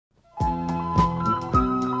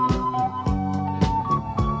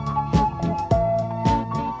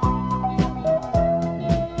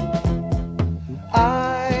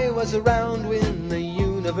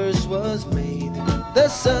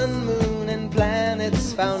sun, moon, and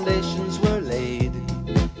planets' foundations were laid.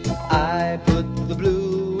 I put the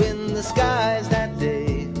blue in the skies that day,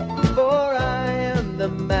 for I am the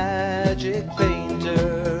magic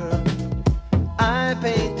painter. I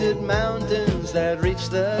painted mountains that reach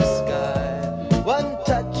the sky. One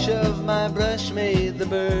touch of my brush made the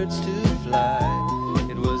birds to fly.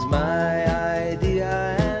 It was my idea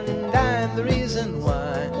and I'm the reason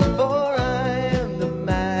why, for I am the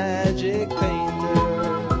magic painter.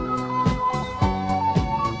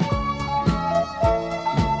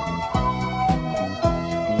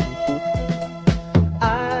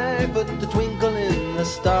 I put the twinkle in the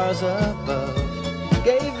stars above,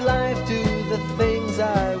 gave life to the things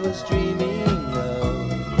I was dreaming of.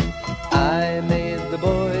 I made the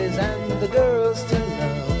boys and the girls to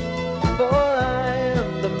love, for I am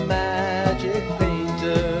the magic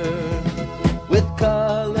painter. With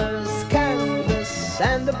colors, canvas,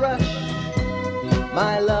 and a brush,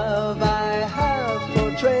 my love I have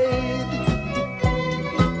portrayed.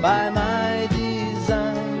 By my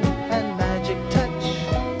design and magic touch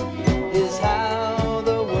is how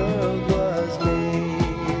the world was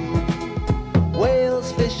made. Whales,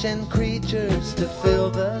 fish, and creatures to fill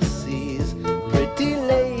the seas, pretty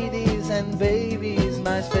ladies and babies,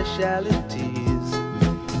 my specialities.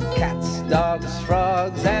 Cats, dogs,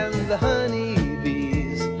 frogs, and the honey